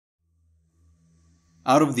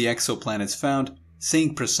Out of the exoplanets found,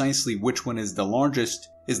 saying precisely which one is the largest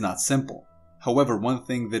is not simple. However, one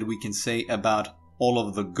thing that we can say about all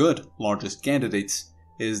of the good largest candidates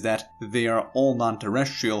is that they are all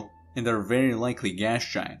non-terrestrial and are very likely gas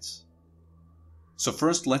giants. So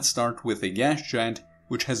first let's start with a gas giant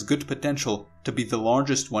which has good potential to be the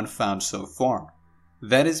largest one found so far.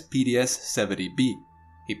 That is PDS-70b,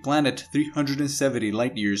 a planet 370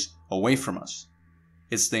 light-years away from us.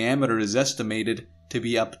 Its diameter is estimated to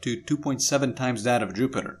be up to 2.7 times that of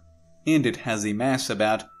Jupiter, and it has a mass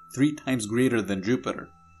about 3 times greater than Jupiter.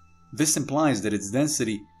 This implies that its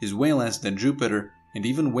density is way less than Jupiter and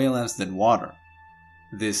even way less than water.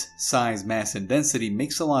 This size, mass, and density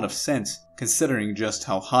makes a lot of sense considering just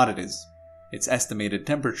how hot it is. Its estimated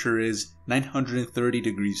temperature is 930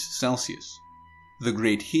 degrees Celsius. The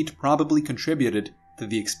great heat probably contributed to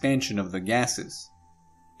the expansion of the gases.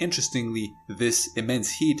 Interestingly, this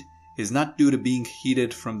immense heat is not due to being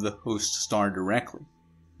heated from the host star directly.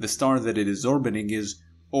 The star that it is orbiting is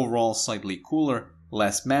overall slightly cooler,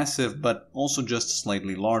 less massive, but also just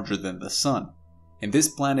slightly larger than the Sun. And this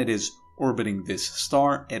planet is orbiting this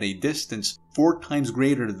star at a distance 4 times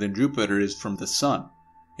greater than Jupiter is from the Sun,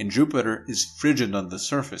 and Jupiter is frigid on the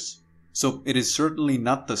surface. So it is certainly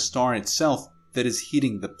not the star itself that is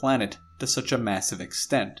heating the planet to such a massive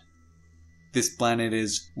extent. This planet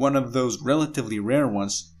is one of those relatively rare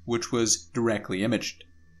ones which was directly imaged.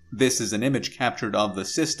 This is an image captured of the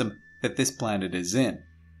system that this planet is in.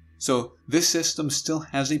 So this system still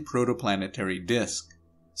has a protoplanetary disk,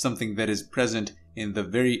 something that is present in the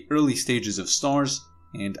very early stages of stars,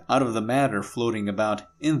 and out of the matter floating about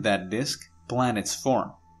in that disk, planets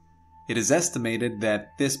form. It is estimated that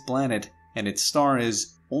this planet and its star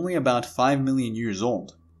is only about 5 million years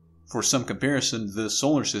old. For some comparison, the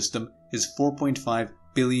solar system is 4.5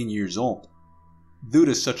 billion years old. Due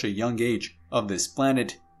to such a young age of this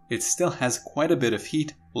planet, it still has quite a bit of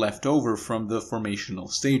heat left over from the formational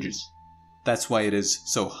stages. That's why it is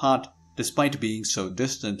so hot, despite being so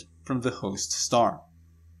distant from the host star.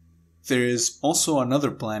 There is also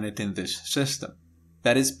another planet in this system,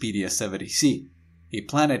 that is PDS-70c, a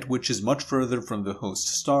planet which is much further from the host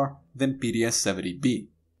star than PDS-70b.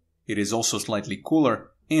 It is also slightly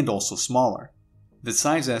cooler and also smaller. The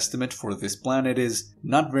size estimate for this planet is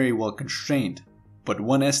not very well constrained, but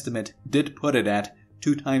one estimate did put it at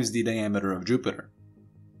 2 times the diameter of Jupiter.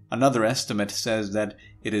 Another estimate says that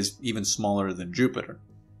it is even smaller than Jupiter.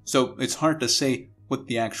 So it's hard to say what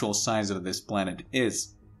the actual size of this planet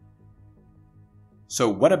is. So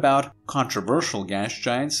what about controversial gas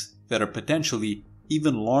giants that are potentially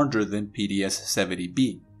even larger than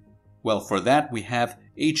PDS-70b? Well, for that we have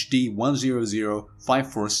HD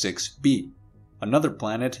 100546b, another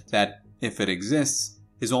planet that, if it exists,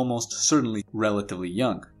 is almost certainly relatively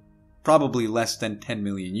young, probably less than 10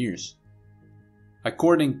 million years.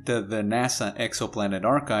 According to the NASA Exoplanet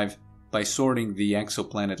Archive, by sorting the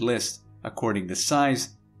exoplanet list according to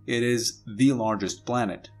size, it is the largest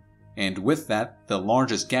planet, and with that, the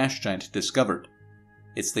largest gas giant discovered.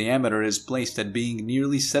 Its diameter is placed at being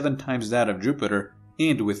nearly 7 times that of Jupiter,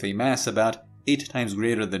 and with a mass about 8 times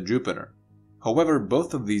greater than Jupiter. However,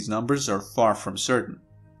 both of these numbers are far from certain.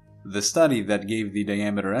 The study that gave the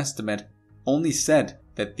diameter estimate only said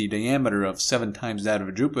that the diameter of 7 times that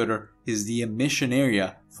of Jupiter is the emission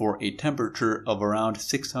area for a temperature of around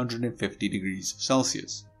 650 degrees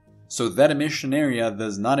Celsius. So that emission area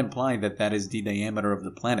does not imply that that is the diameter of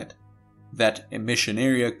the planet. That emission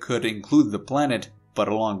area could include the planet, but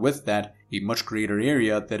along with that, a much greater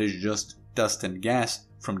area that is just dust and gas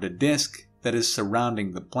from the disk that is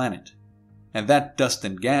surrounding the planet. And that dust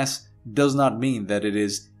and gas does not mean that it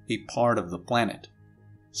is a part of the planet.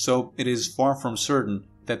 So it is far from certain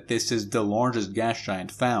that this is the largest gas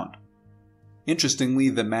giant found. Interestingly,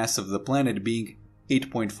 the mass of the planet being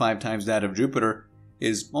 8.5 times that of Jupiter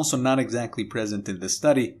is also not exactly present in the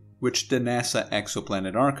study which the NASA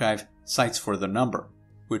Exoplanet Archive cites for the number,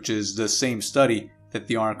 which is the same study that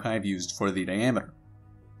the archive used for the diameter.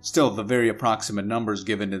 Still, the very approximate numbers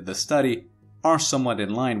given in the study are somewhat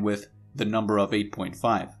in line with the number of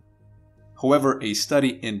 8.5. However, a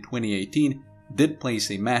study in 2018 did place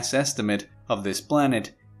a mass estimate of this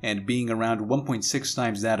planet at being around 1.6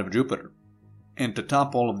 times that of Jupiter. And to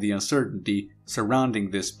top all of the uncertainty surrounding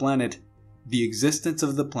this planet, the existence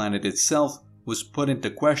of the planet itself was put into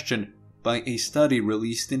question by a study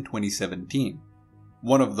released in 2017.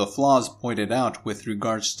 One of the flaws pointed out with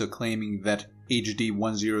regards to claiming that HD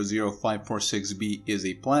 100546b is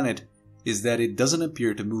a planet is that it doesn't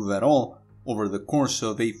appear to move at all over the course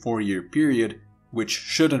of a 4-year period, which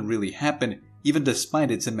shouldn't really happen even despite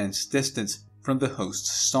its immense distance from the host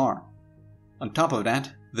star. On top of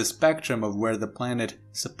that, the spectrum of where the planet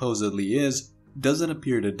supposedly is doesn't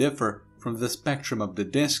appear to differ from the spectrum of the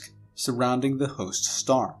disk surrounding the host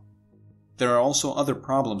star. There are also other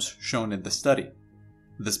problems shown in the study.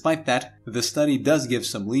 Despite that, the study does give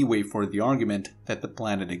some leeway for the argument that the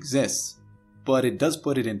planet exists, but it does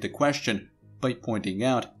put it into question by pointing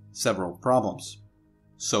out several problems.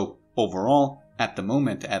 So, overall, at the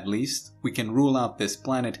moment at least, we can rule out this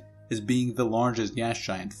planet as being the largest gas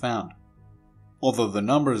giant found. Although the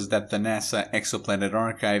numbers that the NASA Exoplanet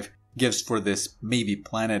Archive gives for this maybe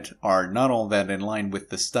planet are not all that in line with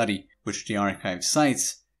the study which the archive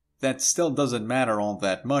cites, that still doesn't matter all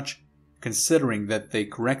that much, considering that they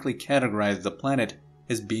correctly categorize the planet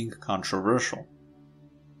as being controversial.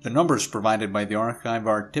 The numbers provided by the archive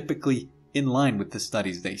are typically in line with the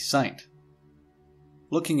studies they cite.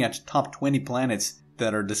 Looking at top 20 planets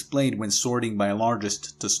that are displayed when sorting by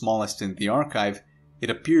largest to smallest in the archive, it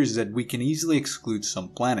appears that we can easily exclude some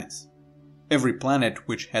planets. Every planet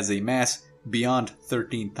which has a mass beyond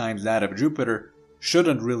 13 times that of Jupiter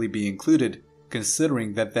shouldn't really be included,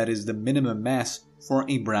 considering that that is the minimum mass for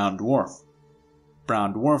a brown dwarf.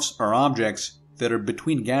 Brown dwarfs are objects that are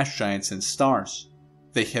between gas giants and stars.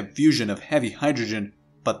 They have fusion of heavy hydrogen,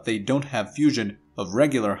 but they don't have fusion of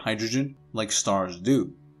regular hydrogen like stars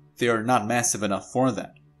do. They are not massive enough for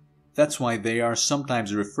that. That's why they are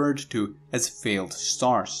sometimes referred to as failed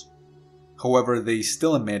stars. However, they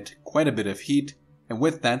still emit quite a bit of heat, and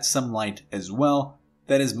with that some light as well,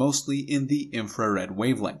 that is mostly in the infrared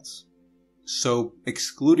wavelengths. So,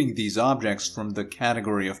 excluding these objects from the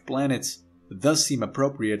category of planets does seem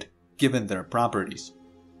appropriate given their properties.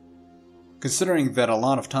 Considering that a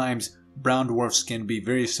lot of times brown dwarfs can be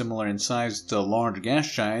very similar in size to large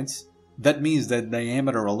gas giants, that means that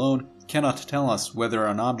diameter alone cannot tell us whether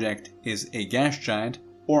an object is a gas giant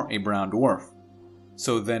or a brown dwarf.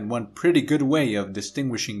 So then one pretty good way of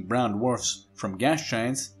distinguishing brown dwarfs from gas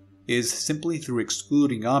giants is simply through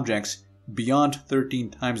excluding objects beyond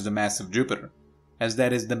 13 times the mass of Jupiter, as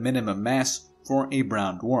that is the minimum mass for a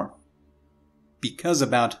brown dwarf. Because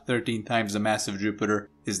about 13 times the mass of Jupiter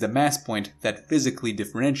is the mass point that physically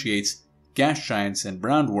differentiates gas giants and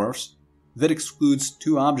brown dwarfs, that excludes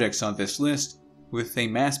two objects on this list with a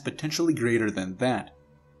mass potentially greater than that.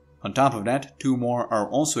 On top of that, two more are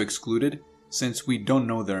also excluded since we don't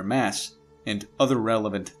know their mass and other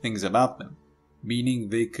relevant things about them, meaning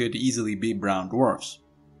they could easily be brown dwarfs.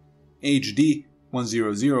 HD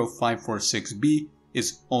 100546b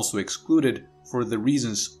is also excluded for the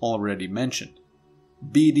reasons already mentioned.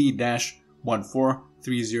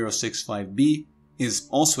 BD-143065b is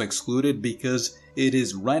also excluded because it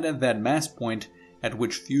is right at that mass point at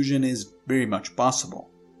which fusion is very much possible.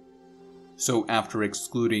 So after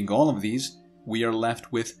excluding all of these, we are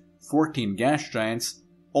left with 14 gas giants,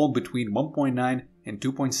 all between 1.9 and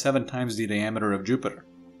 2.7 times the diameter of Jupiter.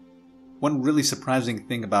 One really surprising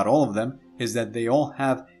thing about all of them is that they all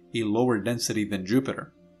have a lower density than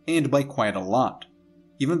Jupiter, and by quite a lot.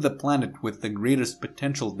 Even the planet with the greatest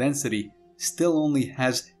potential density still only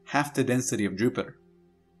has half the density of Jupiter.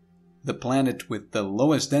 The planet with the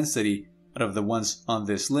lowest density out of the ones on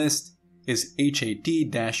this list is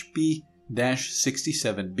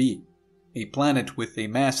HAT-P-67b, a planet with a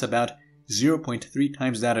mass about 0.3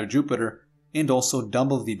 times that of Jupiter and also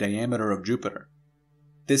double the diameter of Jupiter.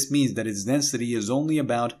 This means that its density is only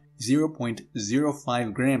about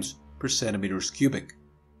 0.05 grams per centimeters cubic.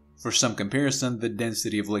 For some comparison, the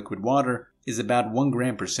density of liquid water is about 1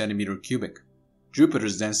 gram per centimeter cubic.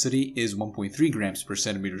 Jupiter's density is 1.3 grams per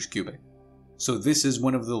centimeters cubic. So this is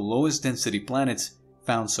one of the lowest density planets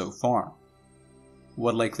found so far.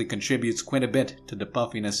 What likely contributes quite a bit to the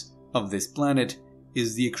puffiness of this planet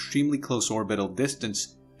is the extremely close orbital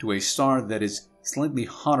distance to a star that is slightly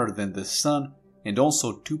hotter than the Sun and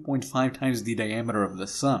also 2.5 times the diameter of the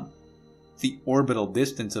Sun. The orbital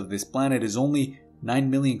distance of this planet is only 9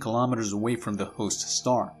 million kilometers away from the host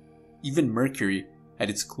star. Even Mercury,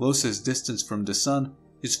 at its closest distance from the Sun,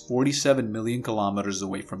 is 47 million kilometers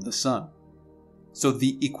away from the Sun. So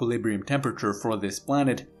the equilibrium temperature for this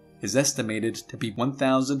planet is estimated to be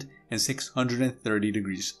 1,630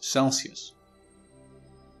 degrees Celsius.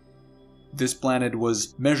 This planet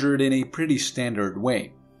was measured in a pretty standard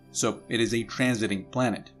way, so it is a transiting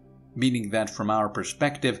planet, meaning that from our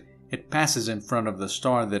perspective, it passes in front of the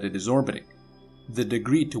star that it is orbiting. The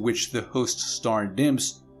degree to which the host star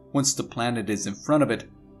dims once the planet is in front of it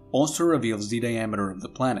also reveals the diameter of the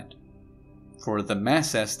planet. For the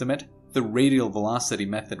mass estimate, the radial velocity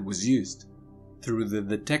method was used. Through the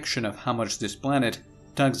detection of how much this planet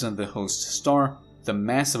tugs on the host star, the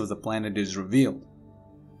mass of the planet is revealed.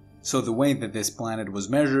 So the way that this planet was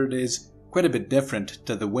measured is quite a bit different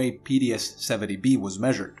to the way PDS-70b was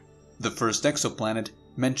measured, the first exoplanet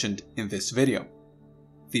mentioned in this video.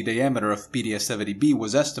 The diameter of PDS-70b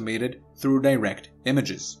was estimated through direct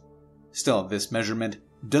images. Still, this measurement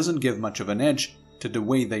doesn't give much of an edge to the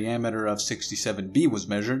way the diameter of 67b was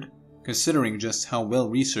measured, considering just how well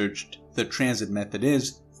researched the transit method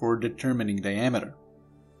is for determining diameter.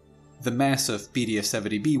 The mass of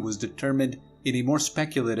PDS-70b was determined in a more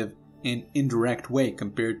speculative and indirect way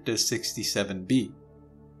compared to 67b.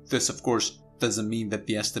 This, of course, doesn't mean that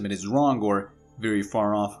the estimate is wrong or very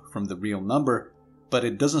far off from the real number, but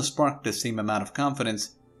it doesn't spark the same amount of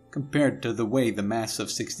confidence compared to the way the mass of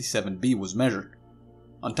 67b was measured.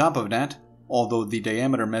 On top of that, although the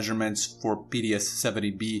diameter measurements for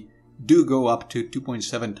PDS-70b do go up to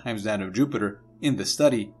 2.7 times that of Jupiter in the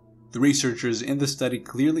study, the researchers in the study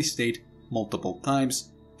clearly state multiple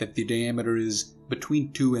times that the diameter is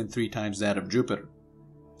between 2 and 3 times that of Jupiter.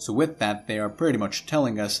 So with that, they are pretty much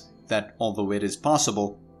telling us that although it is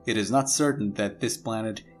possible, it is not certain that this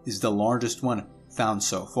planet is the largest one found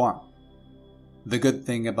so far. The good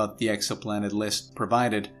thing about the exoplanet list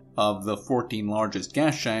provided of the 14 largest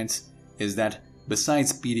gas giants is that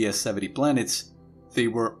besides PDS-70 planets, they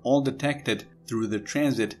were all detected through the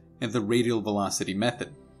transit and the radial velocity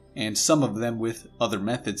method, and some of them with other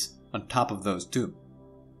methods on top of those too.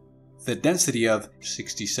 The density of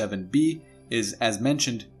 67b is, as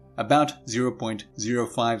mentioned, about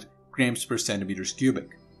 0.05 grams per centimeters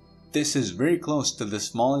cubic. This is very close to the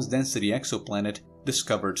smallest density exoplanet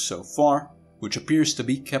discovered so far, which appears to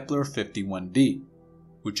be Kepler-51d,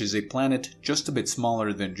 which is a planet just a bit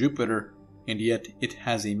smaller than Jupiter, and yet it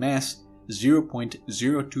has a mass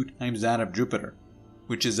 0.02 times that of Jupiter,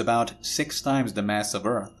 which is about 6 times the mass of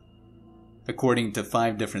Earth. According to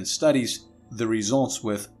 5 different studies, the results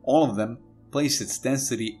with all of them place its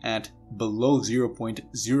density at below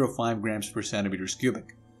 0.05 grams per centimeters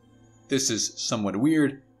cubic. This is somewhat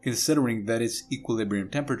weird, considering that its equilibrium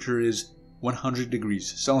temperature is 100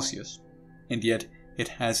 degrees Celsius, and yet it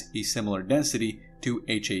has a similar density to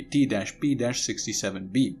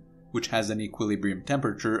HAT-P-67b, which has an equilibrium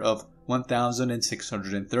temperature of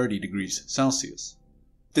 1630 degrees Celsius.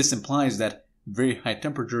 This implies that very high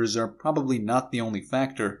temperatures are probably not the only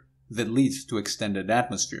factor that leads to extended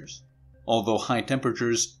atmospheres, although high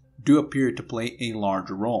temperatures do appear to play a large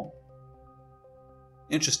role.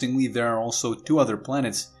 Interestingly, there are also 2 other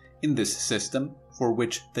planets in this system for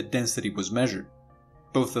which the density was measured.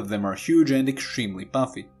 Both of them are huge and extremely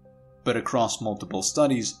puffy, but across multiple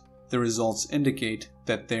studies, the results indicate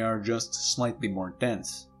that they are just slightly more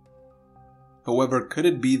dense. However, could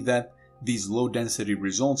it be that these low-density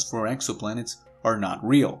results for exoplanets are not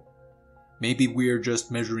real? Maybe we are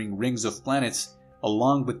just measuring rings of planets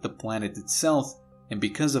along with the planet itself, and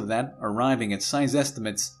because of that arriving at size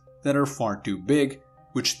estimates that are far too big,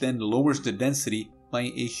 which then lowers the density by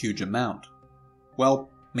a huge amount. Well,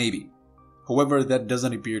 maybe. However, that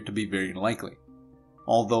doesn't appear to be very likely.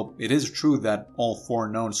 Although it is true that all 4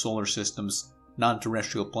 known solar system's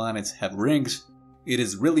non-terrestrial planets have rings, it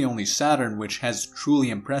is really only Saturn which has truly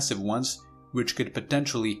impressive ones which could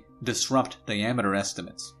potentially disrupt diameter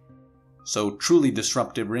estimates. So truly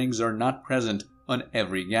disruptive rings are not present on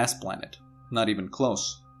every gas planet, not even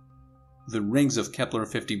close. The rings of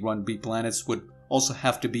Kepler-51b planets would also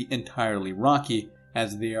have to be entirely rocky,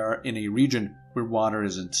 as they are in a region where water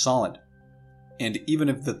isn't solid. And even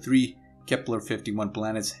if the 3 Kepler-51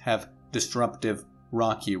 planets have disruptive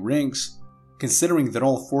rocky rings, considering that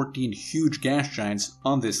all 14 huge gas giants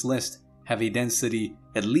on this list have a density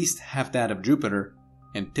at least half that of Jupiter,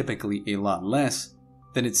 and typically a lot less,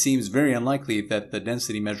 then it seems very unlikely that the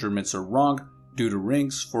density measurements are wrong due to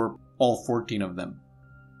rings for all 14 of them.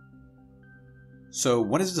 So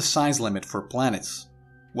what is the size limit for planets?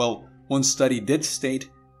 Well, one study did state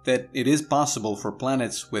that it is possible for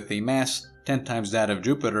planets with a mass 10 times that of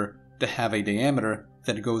Jupiter to have a diameter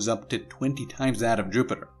that goes up to 20 times that of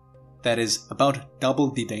Jupiter. That is about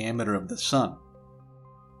double the diameter of the Sun.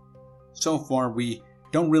 So far, we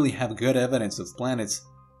don't really have good evidence of planets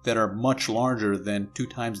that are much larger than 2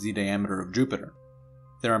 times the diameter of Jupiter.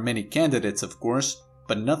 There are many candidates, of course,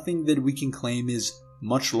 but nothing that we can claim is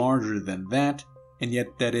much larger than that, and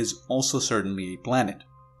yet that is also certainly a planet.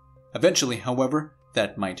 Eventually, however,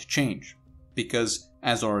 that might change, because,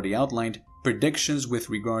 as already outlined, predictions with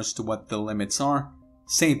regards to what the limits are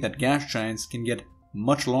say that gas giants can get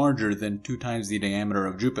much larger than 2 times the diameter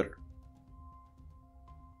of Jupiter.